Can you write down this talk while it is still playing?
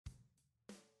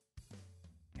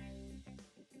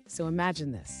So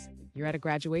imagine this. You're at a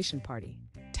graduation party,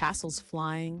 tassels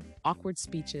flying, awkward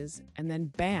speeches, and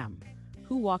then bam!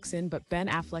 Who walks in but Ben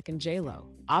Affleck and J-Lo?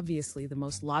 Obviously the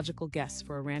most logical guests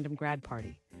for a random grad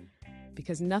party.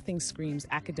 Because nothing screams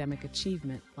academic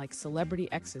achievement like celebrity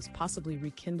exes possibly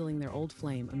rekindling their old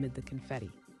flame amid the confetti.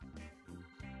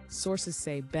 Sources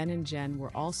say Ben and Jen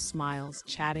were all smiles,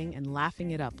 chatting and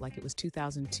laughing it up like it was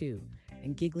 2002,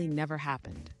 and giggling never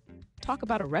happened. Talk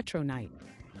about a retro night.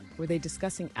 Were they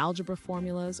discussing algebra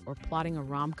formulas or plotting a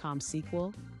rom-com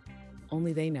sequel?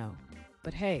 Only they know.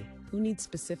 But hey, who needs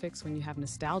specifics when you have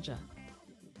nostalgia?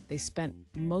 They spent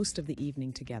most of the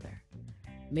evening together.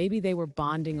 Maybe they were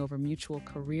bonding over mutual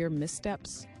career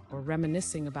missteps or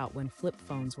reminiscing about when flip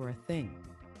phones were a thing.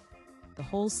 The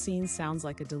whole scene sounds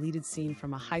like a deleted scene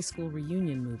from a high school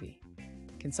reunion movie.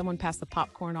 Can someone pass the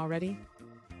popcorn already?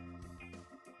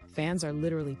 Fans are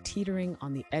literally teetering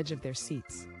on the edge of their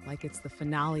seats, like it's the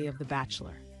finale of The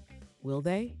Bachelor. Will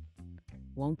they?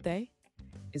 Won't they?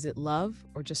 Is it love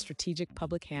or just strategic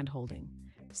public hand-holding?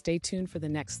 Stay tuned for the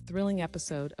next thrilling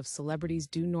episode of Celebrities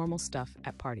Do Normal Stuff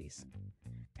at Parties.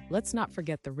 Let's not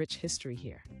forget the rich history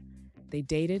here. They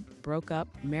dated, broke up,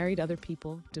 married other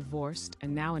people, divorced,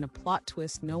 and now in a plot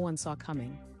twist no one saw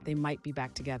coming, they might be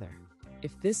back together.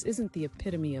 If this isn't the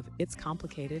epitome of "it's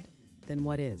complicated," then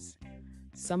what is?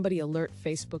 Somebody alert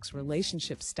Facebook's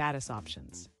relationship status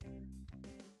options.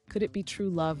 Could it be true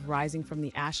love rising from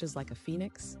the ashes like a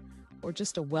phoenix? Or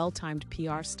just a well-timed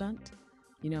PR stunt?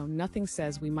 Nothing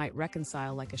says we might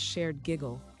reconcile like a shared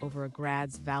giggle over a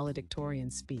grad's valedictorian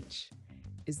speech.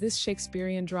 Is this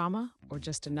Shakespearean drama or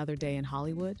just another day in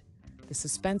Hollywood? The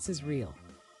suspense is real.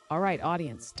 All right,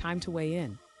 audience, time to weigh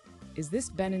in. Is this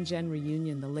Ben and Jen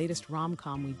reunion the latest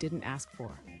rom-com we didn't ask for,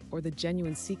 or the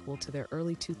genuine sequel to their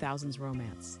early 2000s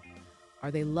romance? Are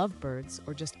they lovebirds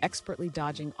or just expertly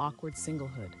dodging awkward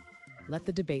singlehood? Let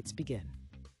the debates begin.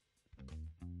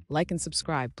 Like and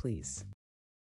subscribe, please.